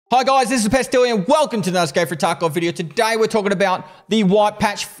Hi guys, this is Pestily and welcome to the Escape for Tarkov video. Today we're talking about the wipe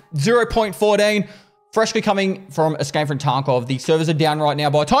patch 0.14, freshly coming from Escape from Tarkov. The servers are down right now.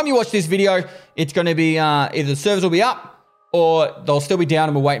 By the time you watch this video, it's going to be either the servers will be up or they'll still be down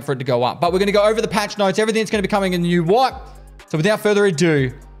and we're waiting for it to go up. But we're going to go over the patch notes, everything that's going to be coming in the new wipe. So without further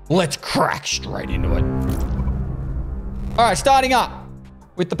ado, let's crack straight into it. All right, starting up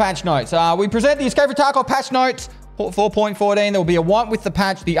with the patch notes. We present the Escape from Tarkov patch notes. 4.14, there will be a wipe with the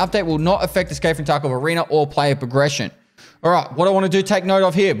patch. The update will not affect Escape from Tarkov Arena or player progression. All right, what I want to do, take note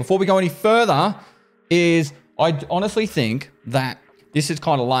of here, before we go any further, is I honestly think that this is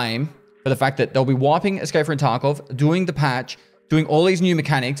kind of lame for the fact that they'll be wiping Escape from Tarkov, doing the patch, doing all these new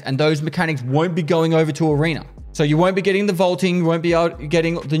mechanics, and those mechanics won't be going over to Arena. So you won't be getting the vaulting, you won't be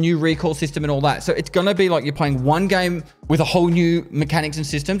getting the new recoil system and all that. So it's going to be like you're playing one game with a whole new mechanics and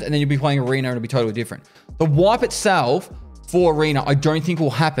systems, and then you'll be playing Arena and it'll be totally different. The wipe itself for Arena, I don't think will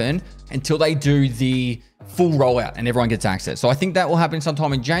happen until they do the full rollout and everyone gets access. So I think that will happen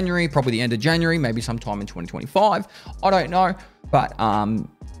sometime in January, probably the end of January, maybe sometime in 2025. I don't know. But,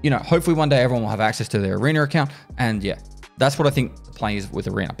 you know, hopefully one day everyone will have access to their Arena account. And yeah, that's what I think the plan is with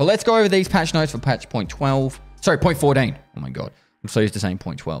Arena. But let's go over these patch notes for patch 0.12. Sorry, 0.14. Oh my God. I'm so used to saying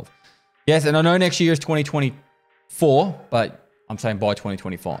 0.12. Yes, and I know next year is 2024, but I'm saying by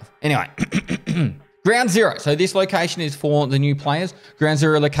 2025. Anyway, Ground Zero. So this location is for the new players. Ground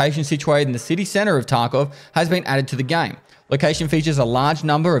Zero location situated in the city center of Tarkov has been added to the game. Location features a large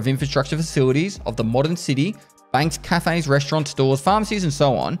number of infrastructure facilities of the modern city, banks, cafes, restaurants, stores, pharmacies, and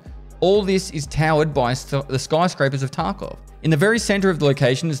so on. All this is towered by the skyscrapers of Tarkov. In the very center of the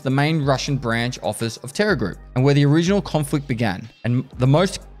location is the main Russian branch office of Terror Group, and where the original conflict began. And the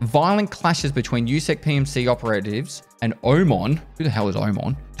most violent clashes between USEC PMC operatives and Oman, who the hell is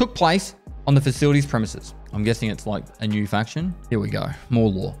Oman, took place on the facility's premises. I'm guessing it's like a new faction. Here we go, more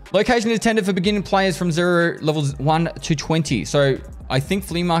lore. Location is intended for beginning players from levels 1 to 20. So I think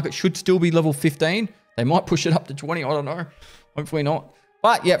Flea Market should still be level 15. They might push it up to 20, I don't know. Hopefully not.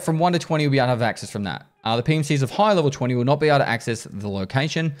 But yeah, from 1 to 20, you'll be able to have access from that. The PMCs of high level 20 will not be able to access the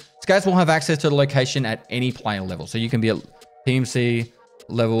location. Scouts will have access to the location at any player level. So you can be at PMC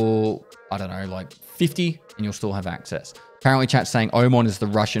level, I don't know, like 50, and you'll still have access. Apparently chat's saying Oman is the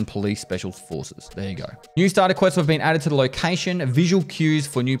Russian police special forces. There you go. New starter quests have been added to the location. Visual cues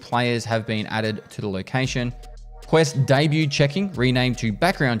for new players have been added to the location. Quest debut checking, renamed to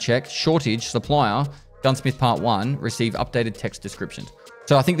background check, shortage, supplier, Gunsmith Part 1, receive updated text descriptions.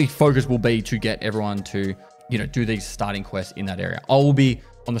 So I think the focus will be to get everyone to, you know, do these starting quests in that area. I will be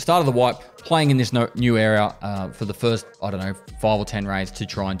on the start of the wipe playing in this new area for the first, I don't know, 5 or 10 raids to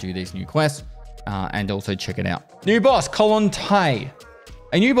try and do these new quests and also check it out. New boss, Kollontay.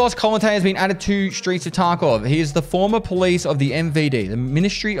 A new boss, Kollontay, has been added to Streets of Tarkov. He is the former police of the MVD, the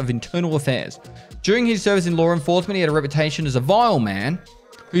Ministry of Internal Affairs. During his service in law enforcement, he had a reputation as a vile man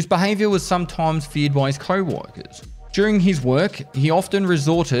whose behavior was sometimes feared by his co-workers. During his work, he often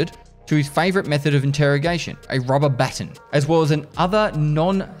resorted to his favorite method of interrogation, a rubber baton, as well as other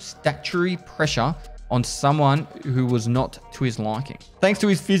non-statutory pressure on someone who was not to his liking. Thanks to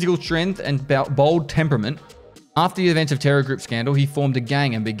his physical strength and bold temperament, after the events of Terror Group scandal, he formed a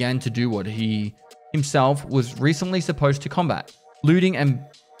gang and began to do what he himself was recently supposed to combat, looting and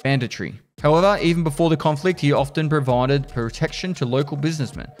banditry. However, even before the conflict, he often provided protection to local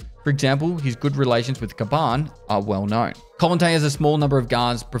businessmen. For example, his good relations with Kaban are well known. Kollontay has a small number of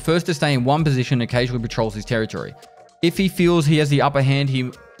guards, prefers to stay in one position and occasionally patrols his territory. If he feels he has the upper hand,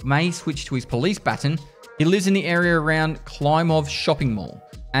 he may switch to his police baton. He lives in the area around Klymov Shopping Mall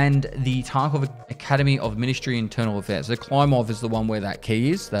and the Tarkov Academy of Ministry Internal Affairs. So Klymov is the one where that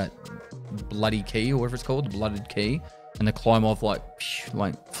key is, that bloody key, or whatever it's called, the blooded key. And the Kollontay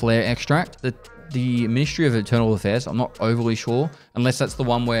like flare extract. The Ministry of Internal Affairs, I'm not overly sure, unless that's the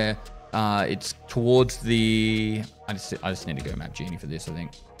one where it's towards the... I just need to go Map Genie for this, I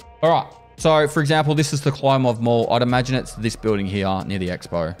think. All right. So, for example, this is the Kollontay Mall. I'd imagine it's this building here near the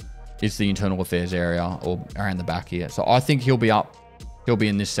Expo. It's the Internal Affairs area or around the back here. So I think he'll be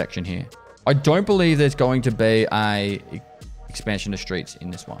in this section here. I don't believe there's going to be a expansion of streets in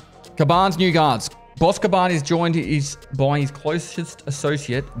this one. Kaban's new guards. Boss Kaban is joined by his closest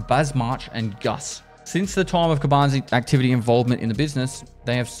associate, Bazmarch and Gus. Since the time of Kaban's activity involvement in the business,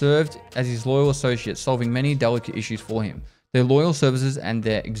 they have served as his loyal associates, solving many delicate issues for him. Their loyal services and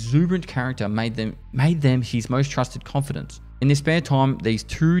their exuberant character made them his most trusted confidants. In their spare time, these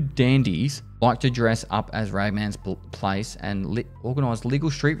two dandies like to dress up as Ragman's place and organize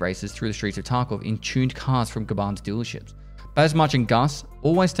legal street races through the streets of Tarkov in tuned cars from Kaban's dealerships. Bazmarch and Gus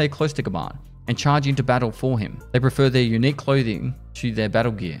always stay close to Kaban and charge into battle for him. They prefer their unique clothing to their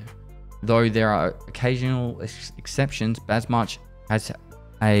battle gear. Though there are occasional exceptions, Bazmarch has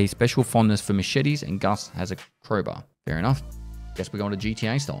a special fondness for machetes and Gus has a crowbar. Fair enough. Guess we're going to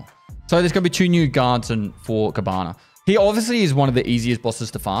GTA style. So there's going to be 2 new guards for Cabana. He obviously is one of the easiest bosses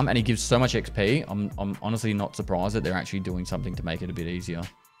to farm and he gives so much XP. I'm honestly not surprised that they're actually doing something to make it a bit easier.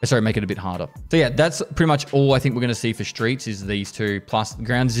 Sorry, make it a bit harder. So yeah, that's pretty much all I think we're going to see for streets is these 2. Plus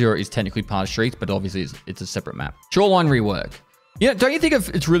Ground Zero is technically part of streets, but obviously it's a separate map. Shoreline rework. Yeah, don't you think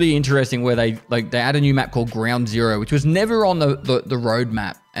it's really interesting where they add a new map called Ground Zero, which was never on the road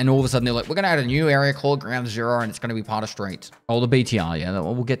map. And all of a sudden they're like, we're going to add a new area called Ground Zero and it's going to be part of streets. Oh, the BTR, yeah,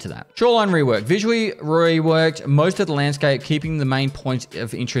 we'll get to that. Shoreline rework. Visually reworked most of the landscape, keeping the main points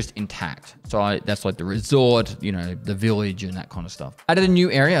of interest intact. So that's like the resort, you know, the village and that kind of stuff. Added a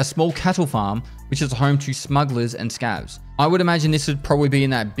new area, a small cattle farm, which is home to smugglers and scavs. I would imagine this would probably be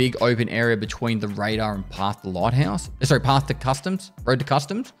in that big open area between the radar and path to lighthouse. Sorry, path to customs, road to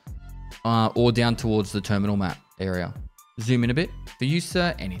customs, or down towards the terminal map area. Zoom in a bit. For you,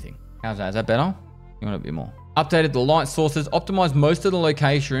 sir, anything. How's that? Is that better? You want a bit more? Updated the light sources, optimized most of the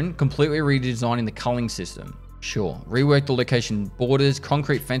location, completely redesigning the culling system. Sure. Reworked the location borders,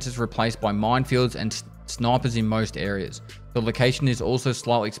 concrete fences replaced by minefields and snipers in most areas. The location is also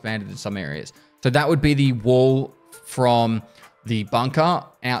slightly expanded in some areas. So that would be the wall from the bunker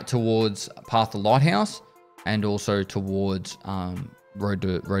out towards path to lighthouse and also towards road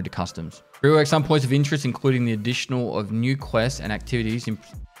to customs. Rework some points of interest, including the additional of new quests and activities in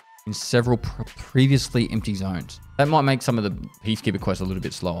several previously empty zones. That might make some of the Peacekeeper quests a little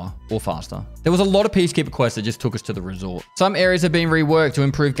bit slower or faster. There was a lot of Peacekeeper quests that just took us to the resort. Some areas have been reworked to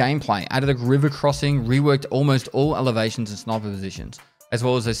improve gameplay. Added a river crossing, reworked almost all elevations and sniper positions, as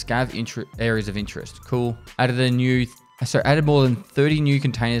well as the scav areas of interest. Cool. Added more than 30 new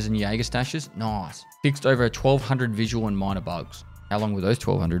containers and Jaeger stashes. Nice. Fixed over 1,200 visual and minor bugs. How long were those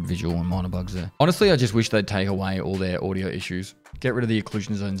 1,200 visual and minor bugs there? Honestly, I just wish they'd take away all their audio issues. Get rid of the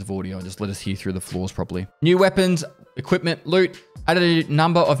occlusion zones of audio and just let us hear through the floors properly. New weapons, equipment, loot. Added a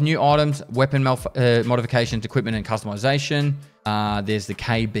number of new items, weapon modifications, equipment and customization. There's the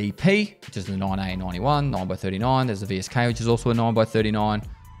KBP, which is the 9A91, 9x39. There's the VSK, which is also a 9x39.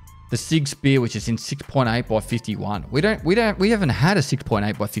 The Sig Spear, which is in 6.8 by 51. We haven't had a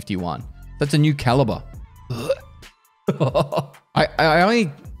 6.8 by 51. That's a new caliber.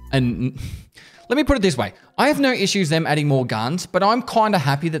 Let me put it this way. I have no issues them adding more guns, but I'm kind of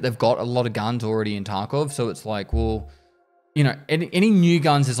happy that they've got a lot of guns already in Tarkov. So it's like, well, you know, any new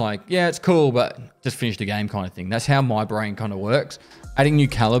guns is like, yeah, it's cool, but just finish the game kind of thing. That's how my brain kind of works. Adding new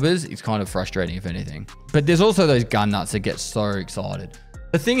calibers is kind of frustrating, if anything. But there's also those gun nuts that get so excited.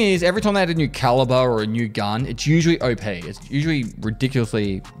 The thing is, every time they add a new caliber or a new gun, it's usually OP. It's usually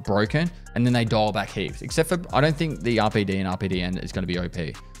ridiculously broken, and then they dial back heaps. Except for, I don't think the RPD and RPDN is going to be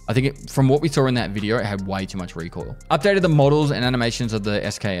OP. I think from what we saw in that video, it had way too much recoil. Updated the models and animations of the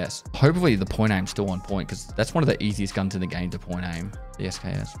SKS. Hopefully the point aim's still on point, because that's one of the easiest guns in the game to point aim, the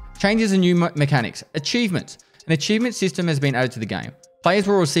SKS. Changes and new mechanics. Achievements. An achievement system has been added to the game. Players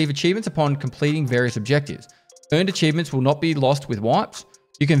will receive achievements upon completing various objectives. Earned achievements will not be lost with wipes.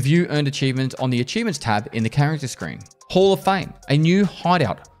 You can view earned achievements on the Achievements tab in the character screen. Hall of Fame, a new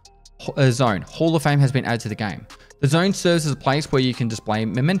hideout zone. Hall of Fame has been added to the game. The zone serves as a place where you can display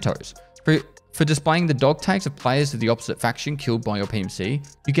mementos. For displaying the dog tags of players of the opposite faction killed by your PMC,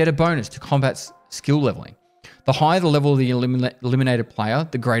 you get a bonus to combat skill leveling. The higher the level of the eliminated player,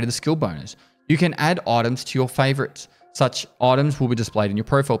 the greater the skill bonus. You can add items to your favorites. Such items will be displayed in your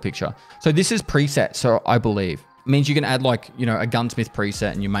profile picture. So this is preset, so I believe. It means you can add, like, you know, a gunsmith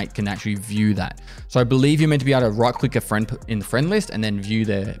preset and your mate can actually view that. So I believe you're meant to be able to right click a friend in the friend list and then view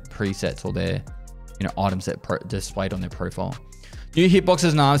their presets or their, you know, items that displayed on their profile. New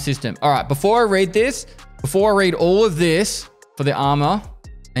hitboxes and armor system. All right, before I read all of this for the armor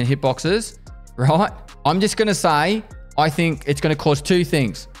and hitboxes, right? I'm just going to say, I think it's going to cause 2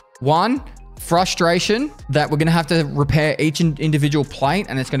 things. 1, frustration that we're going to have to repair each individual plate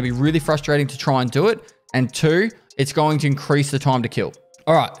and it's going to be really frustrating to try and do it. And 2, it's going to increase the time to kill.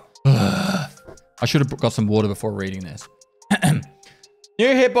 All right. I should have got some water before reading this. New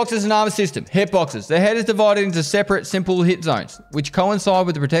hitboxes and armor system. Hitboxes. The head is divided into separate, simple hit zones, which coincide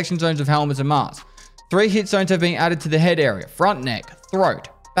with the protection zones of helmets and masks. 3 hit zones have been added to the head area. Front neck, throat,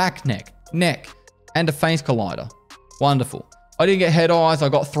 back neck, and a face collider. Wonderful. I didn't get head eyes, I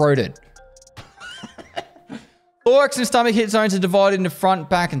got throated. Thorax and stomach hit zones are divided into front,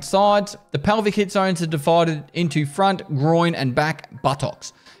 back, and sides. The pelvic hit zones are divided into front, groin, and back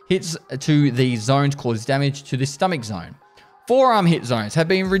buttocks. Hits to these zones cause damage to the stomach zone. Forearm hit zones have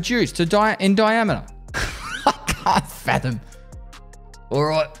been reduced to in diameter. I can't fathom. All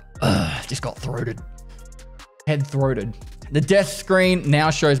right. Just got throated. Head throated. The death screen now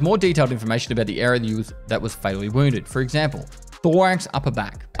shows more detailed information about the area that was fatally wounded. For example, thorax, upper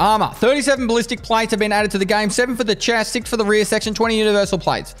back. Armor. 37 ballistic plates have been added to the game. 7 for the chest, 6 for the rear section, 20 universal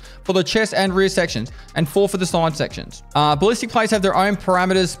plates for the chest and rear sections, and 4 for the side sections. Ballistic plates have their own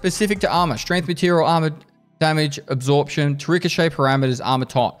parameters specific to armor. Strength, material, armor damage, absorption, to ricochet parameters, armor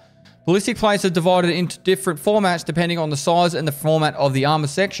type. Ballistic plates are divided into different formats depending on the size and the format of the armor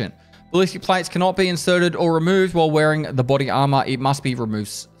section. Ballistic plates cannot be inserted or removed while wearing the body armor. It must be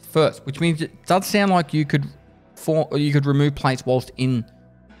removed first, which means it does sound like you could remove plates whilst in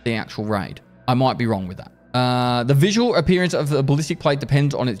the actual raid. I might be wrong with that. The visual appearance of the ballistic plate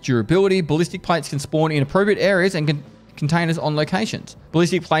depends on its durability. Ballistic plates can spawn in appropriate areas and containers on locations.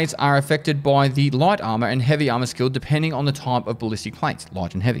 Ballistic plates are affected by the light armor and heavy armor skill depending on the type of ballistic plates,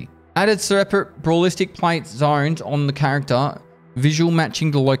 light and heavy. Added separate ballistic plate zones on the character, visual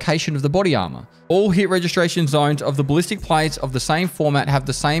matching the location of the body armor. All hit registration zones of the ballistic plates of the same format have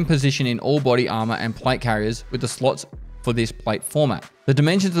the same position in all body armor and plate carriers with the slots for this plate format. The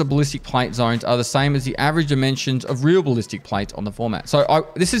dimensions of the ballistic plate zones are the same as the average dimensions of real ballistic plates on the format. So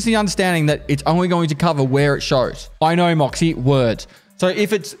this is the understanding that it's only going to cover where it shows. I know, Moxie, words. So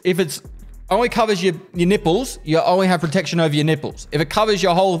if it's only covers your nipples, you only have protection over your nipples. If it covers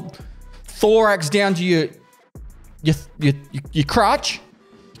your whole thorax down to your crotch,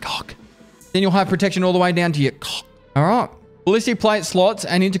 cock, then you'll have protection all the way down to your cock. All right. Ballistic plate slots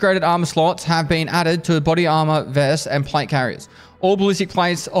and integrated armor slots have been added to body armor vests and plate carriers. All ballistic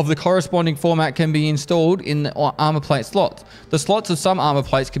plates of the corresponding format can be installed in the armor plate slots. The slots of some armor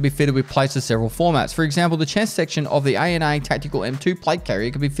plates can be fitted with plates of several formats. For example, the chest section of the ANA Tactical M2 plate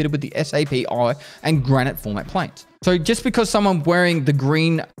carrier can be fitted with the SAPI and granite format plates. So just because someone wearing the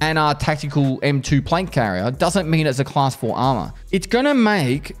green ANA Tactical M2 plate carrier doesn't mean it's a class 4 armor. It's going to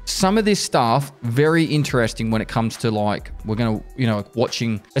make some of this stuff very interesting when it comes to, like, we're going to, you know,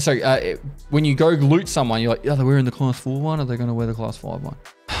 watching. So when you go loot someone, you're like, are they wearing the class 4 one? Or are they going to wear the class 5 one?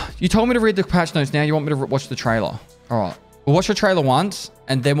 You told me to read the patch notes. Now you want me to watch the trailer. All right. We'll watch the trailer once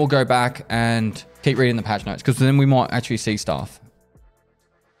and then we'll go back and keep reading the patch notes because then we might actually see stuff.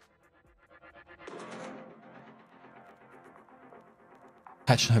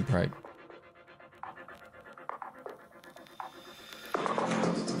 Patch note break.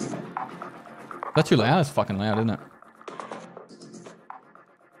 That's too loud. It's fucking loud, isn't it?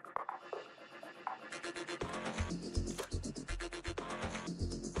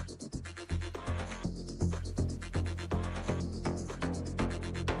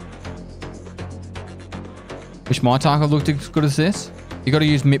 Wish my Tarkov looked as good as this. You got to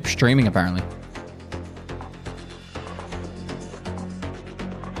use MIP streaming apparently.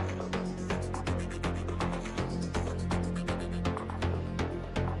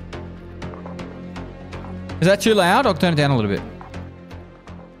 Is that too loud? I'll turn it down a little bit.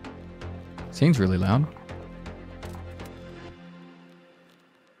 Seems really loud.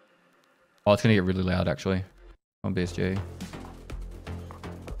 Oh, it's going to get really loud actually on BSG.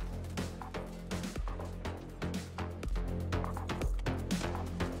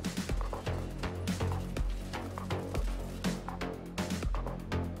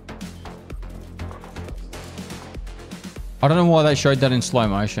 I don't know why they showed that in slow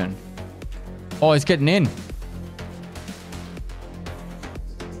motion. Oh, he's getting in.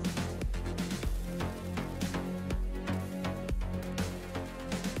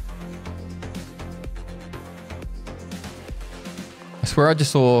 I swear I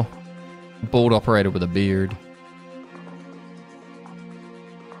just saw a bald operator with a beard.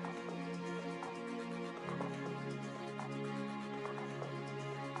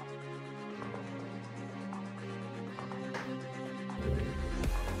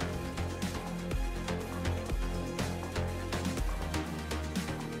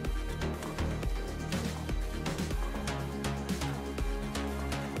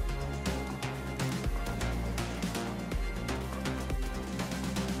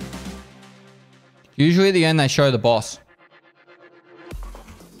 Usually at the end, they show the boss.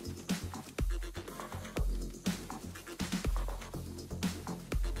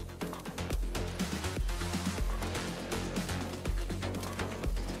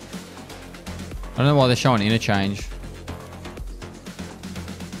 I don't know why they're showing interchange.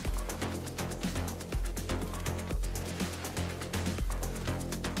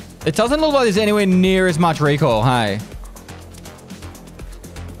 It doesn't look like there's anywhere near as much recoil, hey?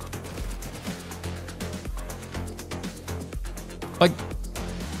 Like,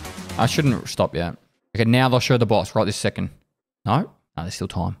 I shouldn't stop yet. Okay, now they'll show the boss right this second. No? No, there's still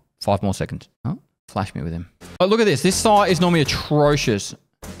time. 5 more seconds. Oh, flash me with him. But look at this. This sight is normally atrocious.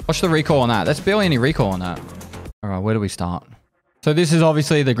 Watch the recoil on that. That's barely any recoil on that. All right, where do we start? So this is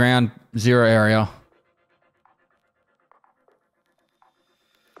obviously the ground zero area.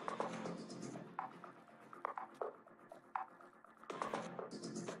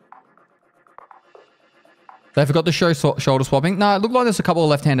 They forgot to show shoulder swapping. No, it looked like there's a couple of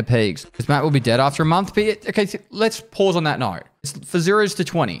left-handed peaks. This map will be dead after a month. But okay, so let's pause on that note. It's for 0s to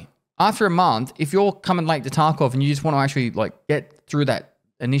 20. After a month, if you're coming late to Tarkov and you just want to actually like get through that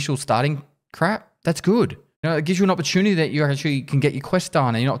initial starting crap, that's good. You know, it gives you an opportunity that you actually can get your quest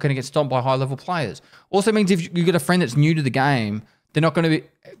done and you're not going to get stomped by high-level players. Also means if you get a friend that's new to the game, they're not going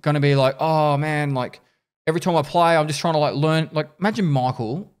to be like, oh man, like every time I play, I'm just trying to like learn. Like imagine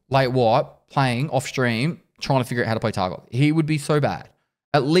Michael, late white, playing off stream, trying to figure out how to play Tarkov. He would be so bad.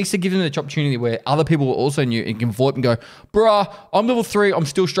 At least to give them the opportunity where other people are also new and can VoIP and go, bruh, I'm level 3, I'm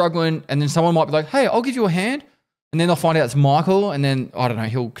still struggling. And then someone might be like, hey, I'll give you a hand. And then they'll find out it's Michael. And then, I don't know,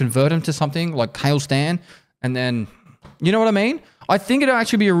 he'll convert him to something like Kale Stan. And then, you know what I mean? I think it'll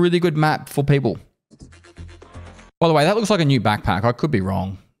actually be a really good map for people. By the way, that looks like a new backpack. I could be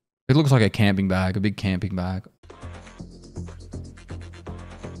wrong. It looks like a camping bag, a big camping bag.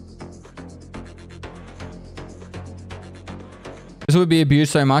 This would be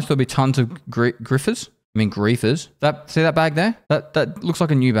abused so much, there'll be tons of griefers. See that bag there? That looks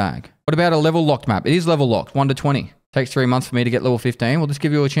like a new bag. What about a level locked map? It is level locked, 1 to 20. Takes 3 months for me to get level 15. We'll just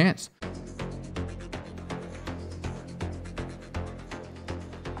give you a chance.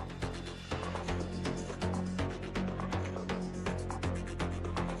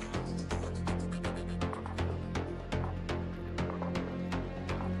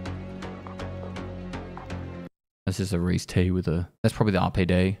 This is a Reese T with a... That's probably the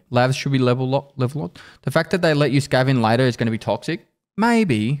RPD. Lavs should be level locked. The fact that they let you scav in later is going to be toxic.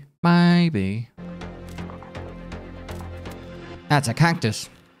 Maybe. That's a cactus.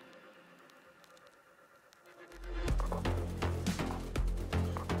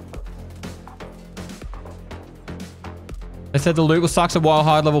 They said the loot will suck, so while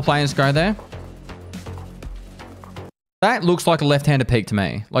high level players go there. That looks like a left-handed peek to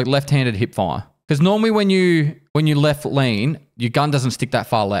me. Like left-handed hip fire. Because normally when you left lean, your gun doesn't stick that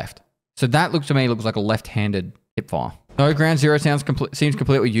far left. So that looks like a left-handed hip fire. No, ground zero seems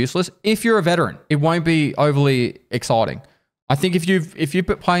completely useless. If you're a veteran, it won't be overly exciting. I think if you've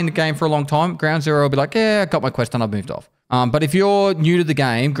been playing the game for a long time, ground zero will be like, yeah, I got my quest done, I've moved off. But if you're new to the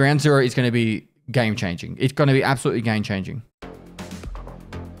game, ground zero is going to be game-changing. It's going to be absolutely game-changing.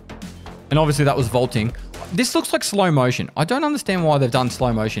 And obviously that was vaulting. This looks like slow motion. I don't understand why they've done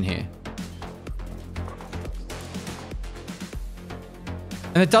slow motion here.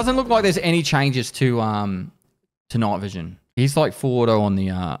 And it doesn't look like there's any changes to night vision. He's like full auto on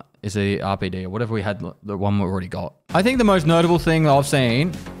the is the RPD or whatever we had, the one we already got. I think the most notable thing that I've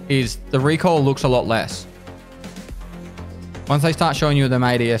seen is the recoil looks a lot less. Once they start showing you them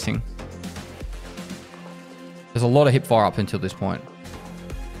ADSing. There's a lot of hip fire up until this point.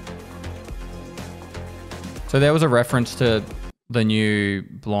 So there was a reference to the new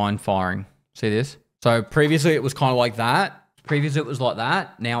blind firing. See this? So previously it was kind of like that. Previously it was like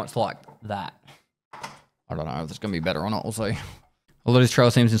that. Now it's like that. I don't know if it's going to be better or not. We'll see. A lot of this trail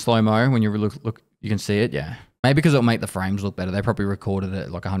seems in slow-mo. When you look, you can see it. Yeah. Maybe because it'll make the frames look better. They probably recorded it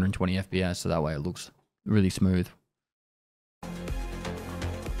at like 120 FPS. So that way it looks really smooth.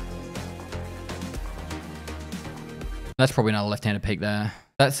 That's probably another left-handed peek there.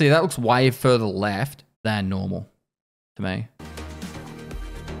 That looks way further left than normal to me.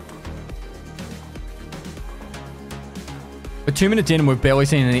 But 2 minutes in and we've barely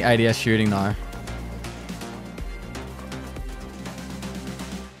seen any ADS shooting though.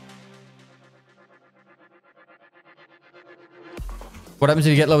 What happens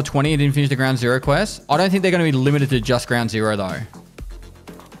if you get level 20 and didn't finish the ground zero quest? I don't think they're going to be limited to just ground zero though.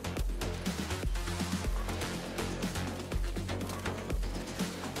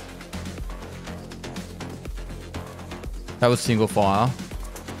 That was single fire.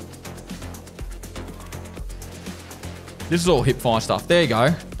 This is all hip fire stuff. There you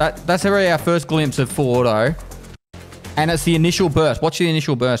go. That's already our first glimpse of full auto. And it's the initial burst. Watch the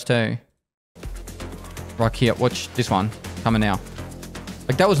initial burst too. Right here. Watch this one. Coming now.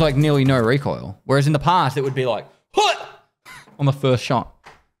 Like that was like nearly no recoil. Whereas in the past, it would be like, hut! On the first shot.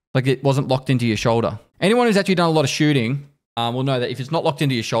 Like it wasn't locked into your shoulder. Anyone who's actually done a lot of shooting will know that if it's not locked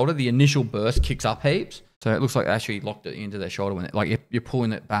into your shoulder, the initial burst kicks up heaps. So it looks like they actually locked it into their shoulder when you're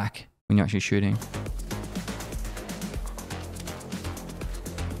pulling it back when you're actually shooting.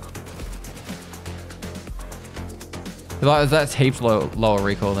 That's heaps lower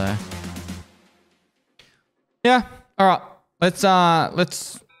recoil there. Yeah. All right. Let's. I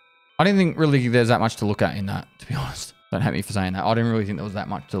didn't think really there's that much to look at in that, to be honest. Don't hate me for saying that. I didn't really think there was that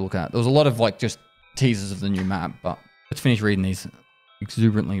much to look at. There was a lot of like just teasers of the new map, but let's finish reading these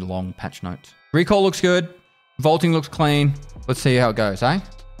exuberantly long patch notes. Recoil looks good. Vaulting looks clean. Let's see how it goes, eh?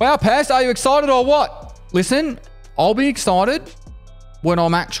 Wow, Pest, are you excited or what? Listen, I'll be excited when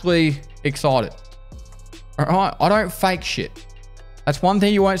I'm actually excited. All right? I don't fake shit. That's one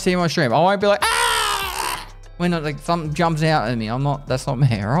thing you won't see in my stream. I won't be like, ah! When like something jumps out at me. I'm not, that's not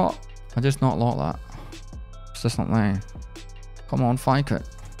me, all right? I'm just not like that. It's just not me. Come on, fake it.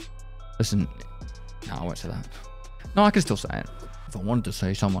 Listen, no, I won't say that. No, I can still say it. If I wanted to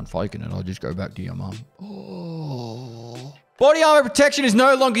see someone faking it, I'd just go back to your mum. Oh. Body armor protection is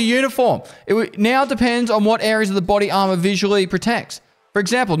no longer uniform. It now depends on what areas of the body armor visually protects. For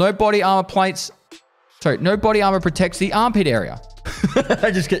example, no body armor protects the armpit area.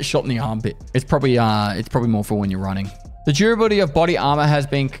 I just get shot in the armpit. It's probably more for when you're running. The durability of body armor has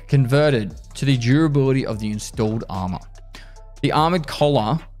been converted to the durability of the installed armor. The armored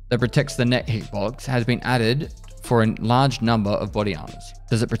collar that protects the neck hitbox has been added for a large number of body armors.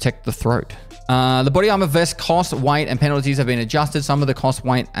 Does it protect the throat? The body armor vest cost, weight, and penalties have been adjusted. Some of the cost,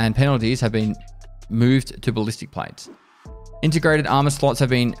 weight, and penalties have been moved to ballistic plates. Integrated armor slots have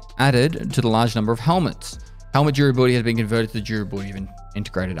been added to the large number of helmets. Helmet durability has been converted to the durability of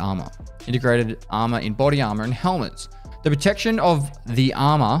integrated armor. Integrated armor in body armor and helmets. The protection of the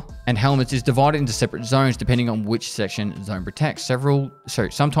armor and helmets is divided into separate zones depending on which section zone protects.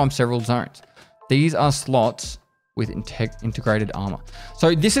 Sometimes several zones. These are slots with integrated armor.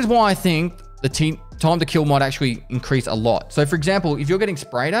 So this is why I think the time to kill might actually increase a lot. So for example, if you're getting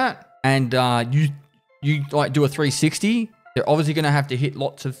sprayed at and you like do a 360, they're obviously going to have to hit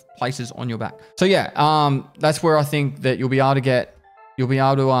lots of places on your back. So yeah, that's where I think that you'll be able to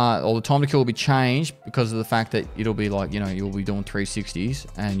or the time to kill will be changed because of the fact that it'll be like, you'll be doing 360s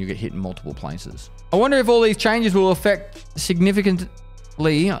and you get hit in multiple places. I wonder if all these changes will affect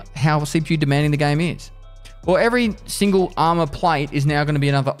significantly how CPU demanding the game is. Well, every single armor plate is now going to be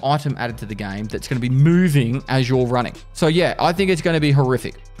another item added to the game that's going to be moving as you're running. So yeah, I think it's going to be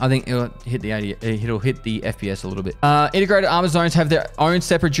horrific. I think it'll hit the FPS a little bit. Integrated armor zones have their own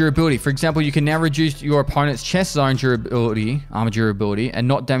separate durability. For example, you can now reduce your opponent's chest zone durability, armor durability, and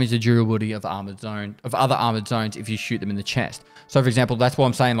not damage the durability of other armored zones if you shoot them in the chest. So for example, that's what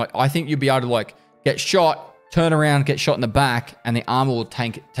I'm saying. Like, I think you'll be able to like get shot, turn around, get shot in the back, and the armor will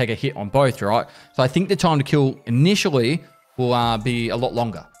take a hit on both, right? So I think the time to kill initially will be a lot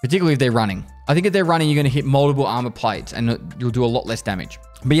longer, particularly if they're running. I think if they're running, you're going to hit multiple armor plates and you'll do a lot less damage.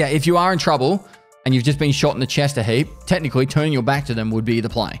 But yeah, if you are in trouble and you've just been shot in the chest a heap, technically turning your back to them would be the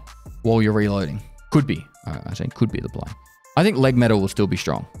play while you're reloading. Could be. I say could be the play. I think leg metal will still be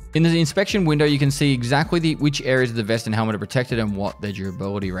strong. In the inspection window, you can see exactly which areas of the vest and helmet are protected and what their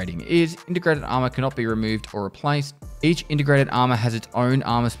durability rating is. Integrated armor cannot be removed or replaced. Each integrated armor has its own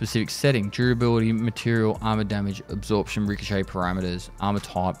armor-specific setting: durability, material, armor damage, absorption, ricochet parameters, armor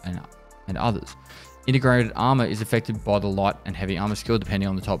type, and others. Integrated armor is affected by the light and heavy armor skill depending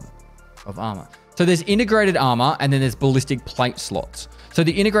on the type of armor. So there's integrated armor and then there's ballistic plate slots. So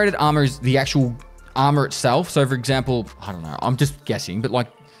the integrated armor is the actual armor itself. So for example, I don't know, I'm just guessing, but like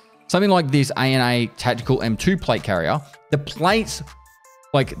something like this ANA tactical M2 plate carrier, the plates,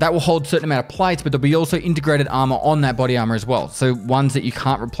 like that will hold a certain amount of plates, but there'll be also integrated armor on that body armor as well. So ones that you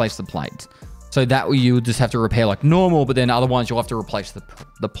can't replace the plates. So that you would just have to repair like normal, but then other ones you'll have to replace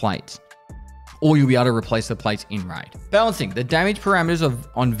the plates. Or you'll be able to replace the plates in raid. Balancing. The damage parameters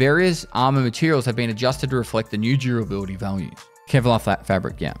on various armor materials have been adjusted to reflect the new durability values. Kevlar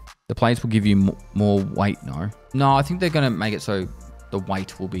fabric, yeah. The plates will give you more weight, no? No, I think they're going to make it so the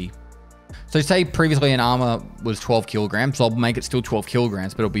weight will be... So say previously an armor was 12 kilograms, so I'll make it still 12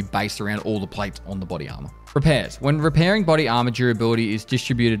 kilograms, but it'll be based around all the plates on the body armor. Repairs. When repairing body armor, durability is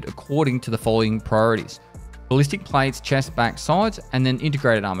distributed according to the following priorities: ballistic plates, chest, back, sides, and then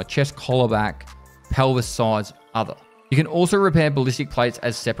integrated armor, chest, collar, back, pelvis, sides, other. You can also repair ballistic plates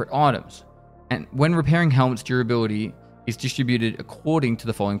as separate items. And when repairing helmets, durability is distributed according to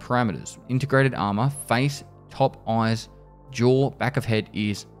the following parameters: integrated armor, face, top, eyes, jaw, back of head,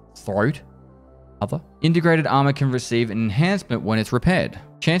 ears, throat, other. Integrated armor can receive an enhancement when it's repaired.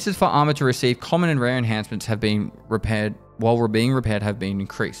 Chances for armor to receive common and rare enhancements have been repaired while being repaired have been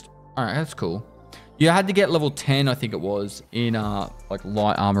increased. All right, that's cool. You had to get level 10, I think it was, in like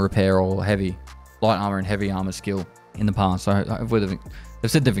light armor repair or light armor and heavy armor skill in the past. So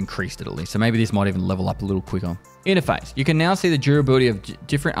they've said they've increased it at least. So maybe this might even level up a little quicker. Interface. You can now see the durability of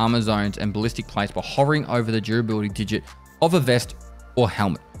different armor zones and ballistic plates by hovering over the durability digit of a vest or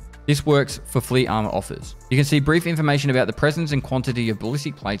helmet. This works for flea armor offers. You can see brief information about the presence and quantity of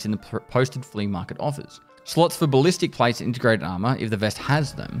ballistic plates in the posted flea market offers. Slots for ballistic plates integrated armor, if the vest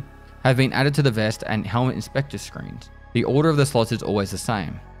has them, have been added to the vest and helmet inspector screens. The order of the slots is always the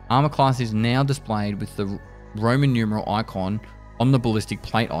same. Armor class is now displayed with the Roman numeral icon on the ballistic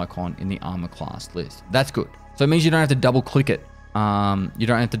plate icon in the armor class list. That's good. So it means you don't have to double click it. You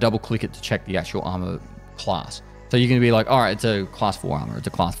don't have to double click it to check the actual armor class. So you're going to be like, all right, it's a class 4 armor, it's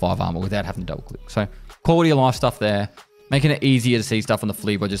a class 5 armor without having to double click. So quality of life stuff there, making it easier to see stuff on the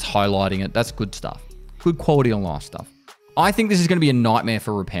flea by just highlighting it. That's good stuff. Good quality of life stuff. I think this is going to be a nightmare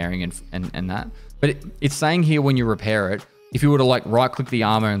for repairing and that. But it's saying here when you repair it, if you were to like right click the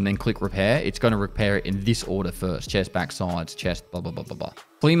armor and then click repair, it's going to repair it in this order first. Chest, back, sides, chest, blah, blah, blah, blah, blah.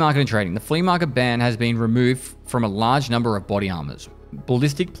 Flea market and trading. The flea market ban has been removed from a large number of body armors.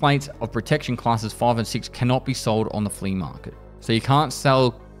 Ballistic plates of protection classes 5 and 6 cannot be sold on the flea market. So you can't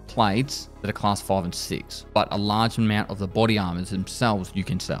sell plates that are class 5 and 6, but a large amount of the body armors themselves you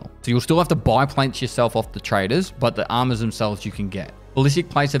can sell. So you'll still have to buy plates yourself off the traders, but the armors themselves you can get. Ballistic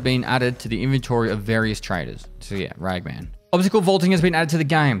plates have been added to the inventory of various traders. So yeah, Ragman. Obstacle vaulting has been added to the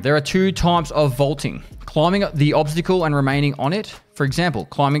game. There are 2 types of vaulting. Climbing the obstacle and remaining on it. For example,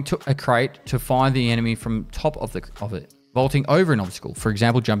 climbing to a crate to fire the enemy from top of it. Vaulting over an obstacle. For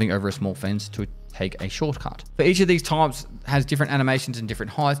example, jumping over a small fence to take a shortcut. For each of these types has different animations and different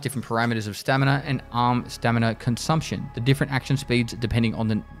heights, different parameters of stamina and arm stamina consumption. The different action speeds depending on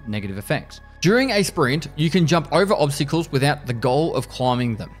the negative effects. During a sprint, you can jump over obstacles without the goal of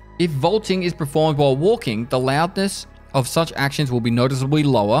climbing them. If vaulting is performed while walking, the loudness of such actions will be noticeably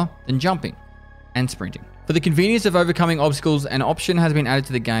lower than jumping and sprinting. For the convenience of overcoming obstacles, an option has been added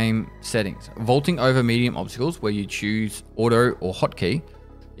to the game settings. Vaulting over medium obstacles, where you choose auto or hotkey.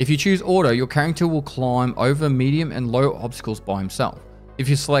 If you choose auto, your character will climb over medium and low obstacles by himself. If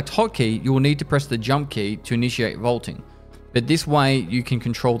you select hotkey, you will need to press the jump key to initiate vaulting. But this way, you can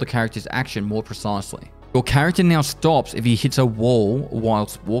control the character's action more precisely. Your character now stops if he hits a wall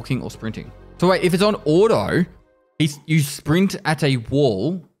whilst walking or sprinting. So wait, if it's on auto, you sprint at a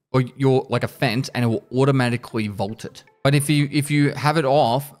wall or you're like a fence and it will automatically vault it. But if you have it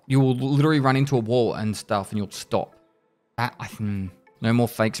off, you will literally run into a wall and stuff and you'll stop. No more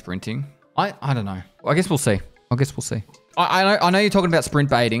fake sprinting. I don't know. I guess we'll see. I know you're talking about sprint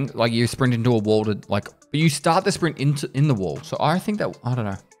baiting, like you sprint into a wall to like, but you start the sprint in the wall. So I think that, I don't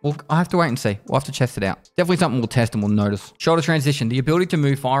know. Well, I have to wait and see. We'll have to test it out. Definitely something we'll test and we'll notice. Shoulder transition. The ability to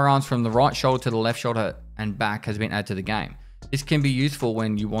move firearms from the right shoulder to the left shoulder and back has been added to the game. This can be useful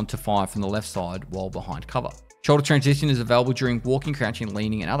when you want to fire from the left side while behind cover. Shoulder transition is available during walking, crouching,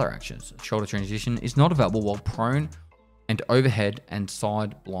 leaning, and other actions. Shoulder transition is not available while prone and overhead and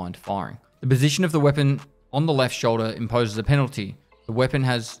side blind firing. The position of the weapon on the left shoulder imposes a penalty. The weapon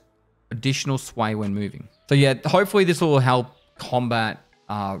has additional sway when moving. So yeah, hopefully this will help combat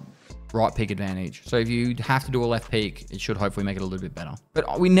right peek advantage. So if you have to do a left peek, it should hopefully make it a little bit better. But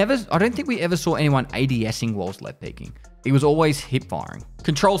I don't think we ever saw anyone ADSing whilst left peeking. It was always hip firing.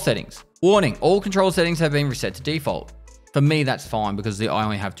 Control settings. Warning, all control settings have been reset to default. For me, that's fine because I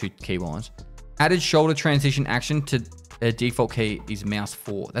only have 2 keybinds. Added shoulder transition action to the default key is mouse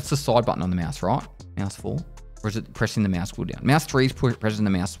 4. That's the side button on the mouse, right? Mouse 4? Or is it pressing the mouse wheel down? Mouse 3 is pressing the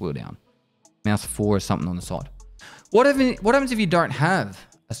mouse wheel down. Mouse 4 is something on the side. What happens if you don't have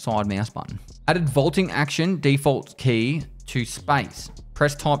a side mouse button? Added vaulting action, default key to space.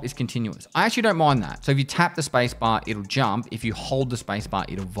 Press type is continuous. I actually don't mind that. So if you tap the space bar, it'll jump. If you hold the space bar,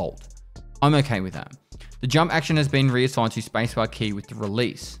 it'll vault. I'm okay with that. The jump action has been reassigned to spacebar key with the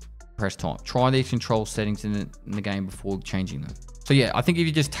release. Press type. Try these control settings in the game before changing them. So yeah, I think if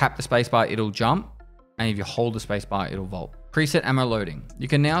you just tap the spacebar, it'll jump. And if you hold the spacebar, it'll vault. Preset ammo loading. You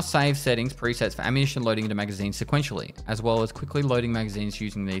can now save settings presets for ammunition loading into magazines sequentially, as well as quickly loading magazines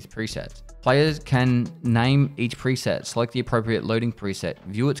using these presets. Players can name each preset, select the appropriate loading preset,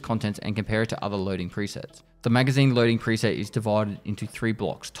 view its contents, and compare it to other loading presets. The magazine loading preset is divided into 3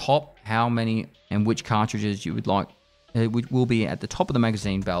 blocks. Top, how many and which cartridges you would like, which will be at the top of the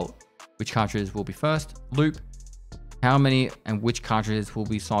magazine belt, which cartridges will be first. Loop, how many and which cartridges will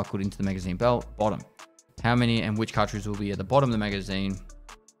be cycled into the magazine belt. Bottom, how many and which cartridges will be at the bottom of the magazine,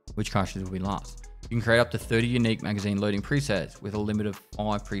 which cartridges will be last. You can create up to 30 unique magazine loading presets with a limit of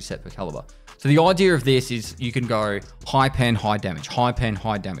 5 preset per caliber. So the idea of this is you can go high pen, high damage, high pen,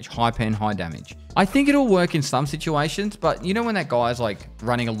 high damage, high pen, high damage. I think it'll work in some situations, but you know when that guy's like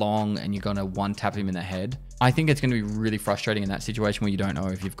running along and you're gonna one tap him in the head? I think it's gonna be really frustrating in that situation where you don't know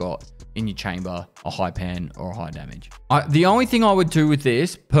if you've got in your chamber a high pen or a high damage. The only thing I would do with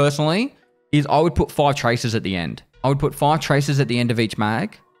this personally is I would put 5 traces at the end. I would put 5 traces at the end of each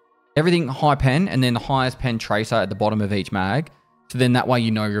mag Everything high pen, and then the highest pen tracer at the bottom of each mag. So then that way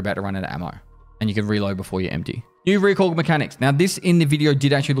you know you're about to run out of ammo, and you can reload before you're empty. New recoil mechanics. Now this in the video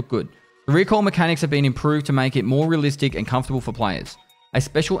did actually look good. The recoil mechanics have been improved to make it more realistic and comfortable for players. A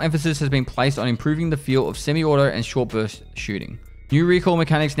special emphasis has been placed on improving the feel of semi-auto and short burst shooting. New recoil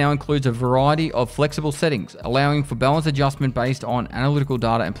mechanics now includes a variety of flexible settings, allowing for balance adjustment based on analytical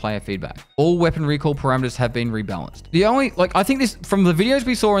data and player feedback. All weapon recoil parameters have been rebalanced. The only, I think this, from the videos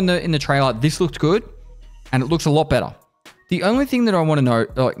we saw in the trailer, this looked good, and it looks a lot better. The only thing that I want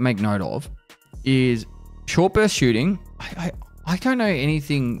to make note of is short burst shooting. I don't know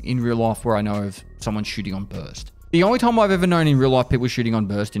anything in real life where I know of someone shooting on burst. The only time I've ever known in real life people shooting on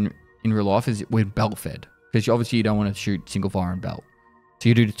burst in real life is with belt fed. Because obviously you don't want to shoot single fire and belt. So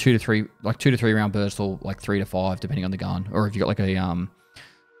you do 2 to 3 round bursts, or like 3 to 5 depending on the gun. Or if you got like a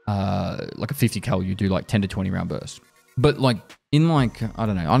 50 cal, you do like 10 to 20 round bursts. But like in I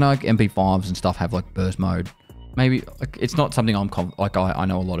don't know, I know like MP5s and stuff have like burst mode. Maybe like it's not something I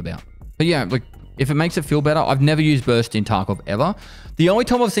know a lot about. But yeah, like if it makes it feel better, I've never used burst in Tarkov ever. The only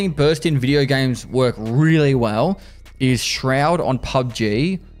time I've seen burst in video games work really well is Shroud on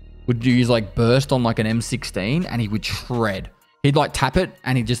PUBG would use like burst on like an M16 and he would shred. He'd like tap it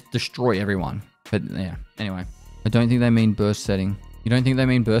and he'd just destroy everyone. But yeah, anyway, I don't think they mean burst setting. You don't think they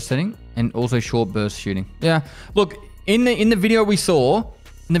mean burst setting? And also short burst shooting. Yeah, look, in the video we saw,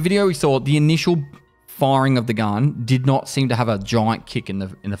 the initial firing of the gun did not seem to have a giant kick in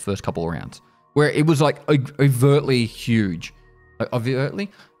the first couple of rounds, where it was like overtly huge. Overtly?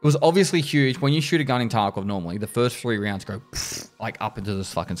 It was obviously huge. When you shoot a gun in Tarkov normally, the first 3 rounds go like up into the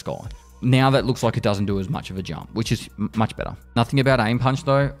fucking sky. Now that looks like it doesn't do as much of a jump, which is much better. Nothing about aim punch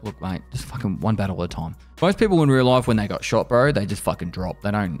though. Look, mate, just fucking one battle at a time. Most people in real life, when they got shot, bro, they just fucking drop. They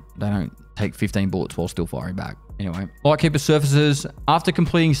don't take 15 bullets while still firing back. Anyway, Lightkeeper surfaces. After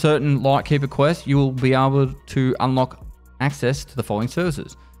completing certain Lightkeeper quests, you will be able to unlock access to the following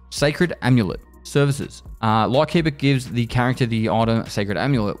services. Sacred Amulet. Services. Lightkeeper gives the character the item Sacred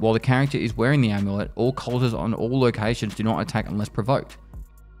Amulet. While the character is wearing the amulet, all cultists on all locations do not attack unless provoked.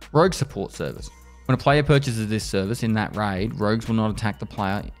 Rogue Support Service. When a player purchases this service in that raid, rogues will not attack the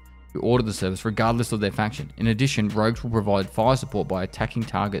player who ordered the service regardless of their faction. In addition, rogues will provide fire support by attacking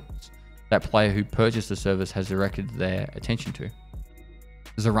targets that player who purchased the service has directed their attention to.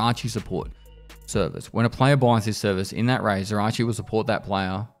 Zerachi Support Service. When a player buys this service in that raid, Zerachi will support that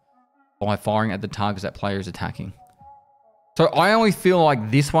player by firing at the targets that player is attacking. So I only feel like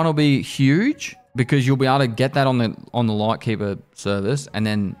this one will be huge because you'll be able to get that on the Lightkeeper service, and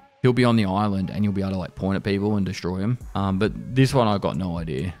then he'll be on the island and you'll be able to like point at people and destroy them. But this one I've got no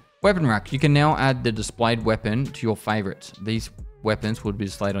idea. Weapon rack. You can now add the displayed weapon to your favorites. These weapons would be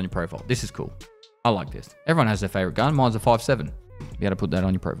displayed on your profile. This is cool. I like this. Everyone has their favorite gun. Mine's a 5.7. You got to put that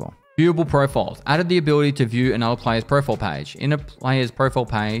on your profile. Viewable profiles. Added the ability to view another player's profile page. In a player's profile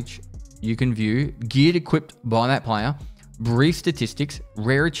page, you can view gear equipped by that player, brief statistics,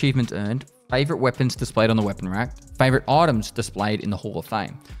 rare achievements earned, favorite weapons displayed on the weapon rack, favorite items displayed in the Hall of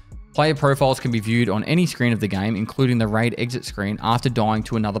Fame. Player profiles can be viewed on any screen of the game, including the raid exit screen after dying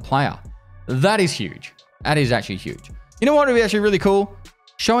to another player. That is huge. That is actually huge. You know what would be actually really cool?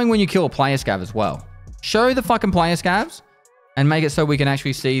 Showing when you kill a player scav as well. Show the fucking player scavs and make it so we can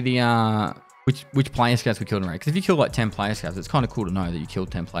actually see the which player scavs we killed in raid. Because if you kill like 10 player scavs, it's kind of cool to know that you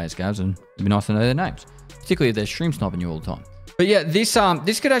killed 10 player scavs, and it'd be nice to know their names, particularly if they're stream sniping you all the time. But yeah,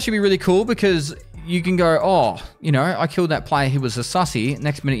 this could actually be really cool because you can go, oh, you know, I killed that player, he was a sussy.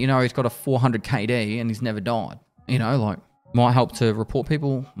 Next minute, you know, he's got a 400 KD and he's never died. You know, like, might help to report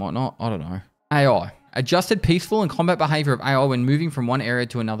people, might not, I don't know. AI. Adjusted peaceful and combat behavior of AI when moving from one area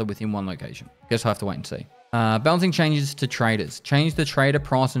to another within one location. Guess I'll have to wait and see. Balancing changes to traders. Change the trader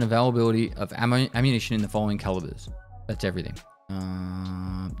price and availability of ammunition in the following calibers. That's everything.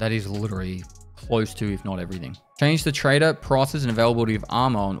 That is literally close to, if not everything. Change the trader prices and availability of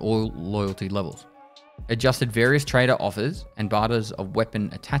armor on all loyalty levels. Adjusted various trader offers and barters of weapon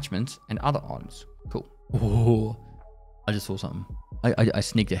attachments and other items. Cool. Oh, I just saw something. I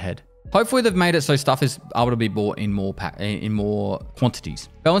sneaked ahead. Hopefully they've made it so stuff is able to be bought in more quantities.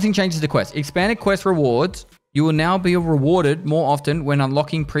 Balancing changes to quests. Expanded quest rewards. You will now be rewarded more often when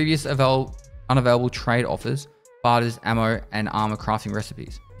unlocking previous unavailable trade offers, barters, ammo, and armor crafting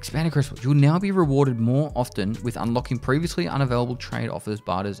recipes. Expanded quest rewards. You will now be rewarded more often with unlocking previously unavailable trade offers,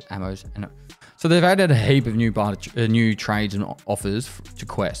 barters, ammos, and... So they've added a heap of new trades and offers to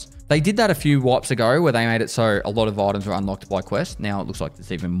quests. They did that a few wipes ago where they made it so a lot of items were unlocked by quest. Now it looks like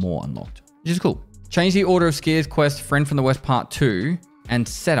it's even more unlocked, which is cool. Change the order of Scares quest, Friend from the West Part 2, and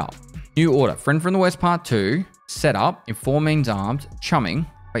Setup. New order, Friend from the West Part 2, Setup, Inform Means Armed, Chumming,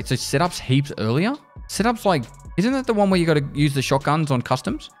 Wait, so setup's heaps earlier? Setup's like, isn't that the one where you got to use the shotguns on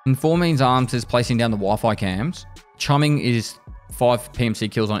customs? And 4 means arms is placing down the Wi-Fi cams. Chumming is 5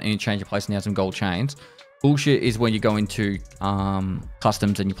 PMC kills on any change you're placing down some gold chains. Bullshit is when you go into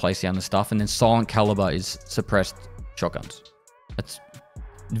customs and you place down the stuff. And then silent caliber is suppressed shotguns. That's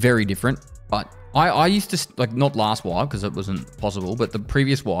very different. But I used to, like, not last wipe because it wasn't possible, but the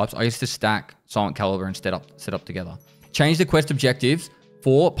previous wipes, I used to stack silent caliber and set up together. Change the quest objectives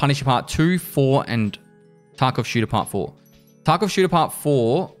for Punisher Part 2, 4, and Tarkov Shooter Part 4. Tarkov Shooter Part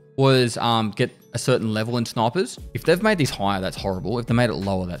 4 was get a certain level in snipers. If they've made this higher, that's horrible. If they made it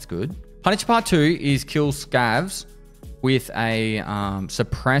lower, that's good. Punisher Part 2 is kill scavs with a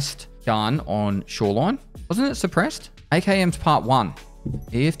suppressed gun on Shoreline. Wasn't it suppressed? AKM's Part 1.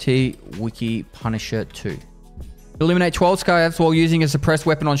 EFT Wiki Punisher 2. Eliminate 12 scavs while using a suppressed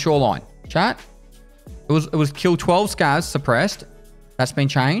weapon on Shoreline. Chat? It was kill 12 scavs suppressed. That's been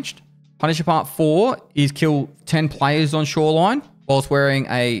changed. Punisher Part 4 is kill 10 players on Shoreline whilst wearing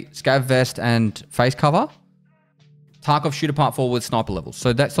a scav vest and face cover. Tarkov Shooter Part 4 with sniper levels.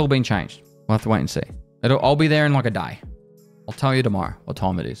 So that's all been changed. We'll have to wait and see. I'll be there in like a day. I'll tell you tomorrow what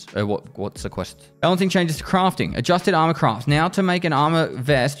time it is. What's the quest? Balancing changes to crafting. Adjusted armor crafts. Now to make an armor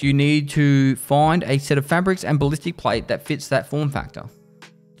vest, you need to find a set of fabrics and ballistic plate that fits that form factor.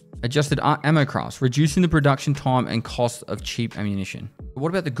 Adjusted ammo crafts. Reducing the production time and cost of cheap ammunition. What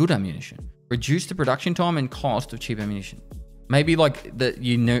about the good ammunition? Reduce the production time and cost of cheap ammunition. Maybe like that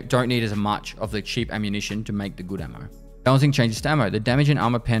you don't need as much of the cheap ammunition to make the good ammo. Balancing changes to ammo. The damage and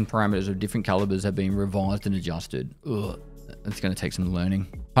armor pen parameters of different calibers have been revised and adjusted. Ugh, that's going to take some learning.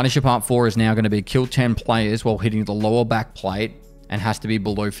 Punisher Part 4 is now going to be kill 10 players while hitting the lower back plate and has to be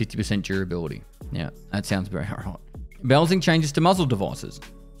below 50% durability. Yeah, that sounds very hard. Balancing changes to muzzle devices.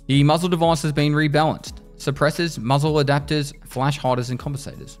 The muzzle device has been rebalanced. Suppressors, muzzle adapters, flash hiders, and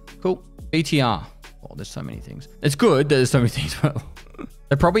compensators. Cool. BTR. Oh, there's so many things. It's good that there's so many things.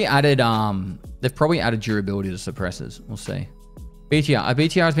 They've probably added durability to suppressors. We'll see. BTR. A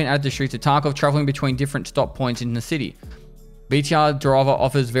BTR has been added to streets of Tarkov, traveling between different stop points in the city. BTR driver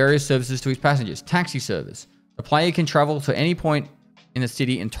offers various services to his passengers. Taxi service. The player can travel to any point in the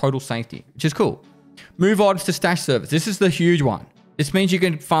city in total safety, which is cool. Move items to stash service. This is the huge one. This means you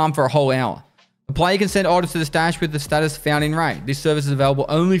can farm for a whole hour. The player can send items to the stash with the status found in raid. This service is available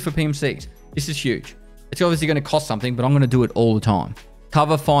only for PMCs. This is huge. It's obviously going to cost something, but I'm going to do it all the time.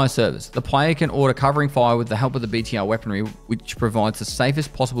 Cover fire service. The player can order covering fire with the help of the BTR weaponry, which provides the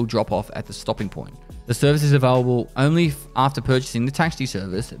safest possible drop-off at the stopping point. The service is available only after purchasing the taxi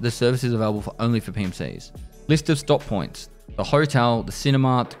service. The service is available only for PMCs. List of stop points. The hotel, the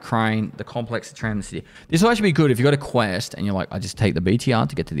cinema, the crane, the complex, the tram, the city. This will actually be good if you got a quest and you're like, I just take the BTR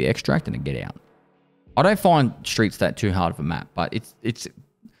to get to the extract and then get out. I don't find streets that too hard of a map, but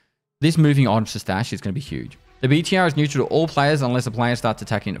this moving items to stash is going to be huge. The BTR is neutral to all players unless a player starts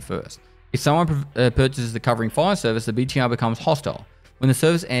attacking it first. If someone purchases the covering fire service, the BTR becomes hostile. When the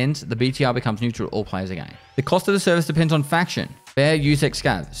service ends, the BTR becomes neutral to all players again. The cost of the service depends on faction, bear, USEC,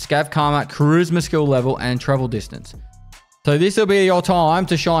 scav, scav karma, charisma skill level, and travel distance. So this will be your time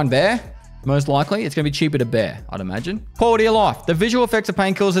to shine, bear. Most likely, it's going to be cheaper to bear, I'd imagine. Quality of life. The visual effects of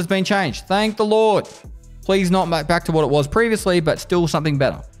painkillers has been changed. Thank the Lord. Please not back to what it was previously, but still something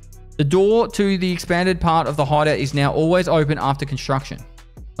better. The door to the expanded part of the hideout is now always open after construction.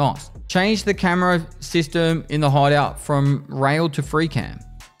 Nice. Change the camera system in the hideout from railed to free cam.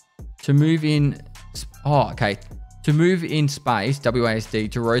 To move in... Oh, okay. To move in space,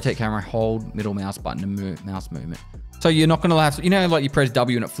 WASD, to rotate camera, hold middle mouse button and mouse movement. So you're not going to have... You know, like you press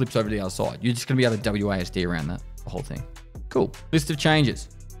W and it flips over to the other side. You're just going to be able to WASD around that, the whole thing. Cool. List of changes.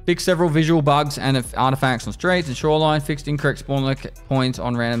 Fix several visual bugs and artifacts on streets and Shoreline. Fixed incorrect spawn points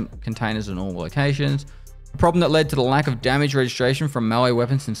on random containers in all locations. A problem that led to the lack of damage registration from melee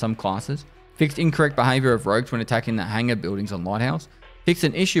weapons in some classes. Fixed incorrect behavior of rogues when attacking the hangar buildings on Lighthouse. Fixed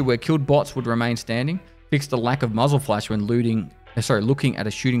an issue where killed bots would remain standing. Fixed the lack of muzzle flash when looking at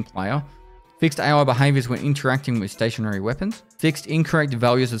a shooting player. Fixed AI behaviors when interacting with stationary weapons. Fixed incorrect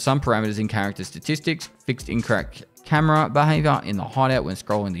values of some parameters in character statistics. Fixed incorrect camera behavior in the hideout when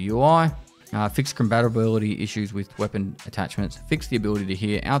scrolling the UI. Fixed compatibility issues with weapon attachments. Fixed the ability to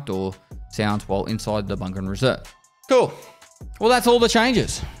hear outdoor sounds while inside the bunker and reserve. Cool. Well, that's all the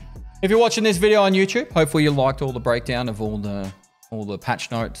changes. If you're watching this video on YouTube, hopefully you liked all the breakdown of all the patch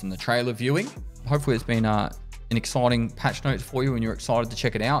notes and the trailer viewing. Hopefully it's been an exciting patch notes for you and you're excited to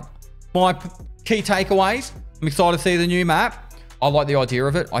check it out. My key takeaways, I'm excited to see the new map. I like the idea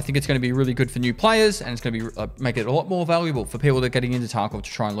of it. I think it's going to be really good for new players and it's going to be make it a lot more valuable for people that are getting into Tarkov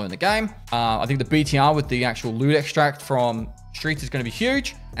to try and learn the game. I think the BTR with the actual loot extract from Streets is going to be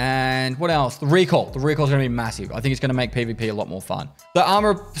huge. And what else? The recoil. The recoil is going to be massive. I think it's going to make PvP a lot more fun. The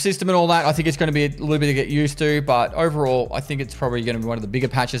armor system and all that, I think it's going to be a little bit to get used to. But overall, I think it's probably going to be one of the bigger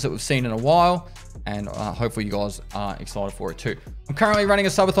patches that we've seen in a while. And hopefully you guys are excited for it too. I'm currently running a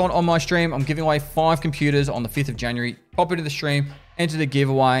subathon on my stream. I'm giving away 5 computers on the 5th of January. Pop into the stream, enter the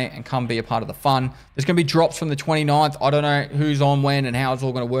giveaway, and come be a part of the fun. There's going to be drops from the 29th. I don't know who's on when and how it's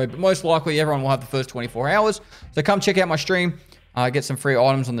all going to work, but most likely everyone will have the first 24 hours. So come check out my stream. Get some free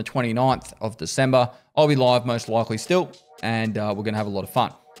items on the 29th of December. I'll be live most likely still, and we're going to have a lot of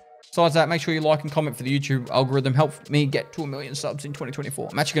fun. Besides that, make sure you like and comment for the YouTube algorithm. Help me get to 1 million subs in 2024.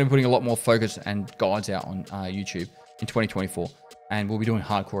 I'm actually going to be putting a lot more focus and guides out on YouTube in 2024. And we'll be doing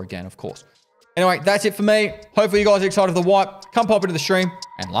hardcore again, of course. Anyway, that's it for me. Hopefully you guys are excited for the wipe. Come pop into the stream.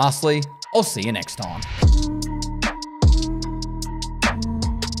 And lastly, I'll see you next time.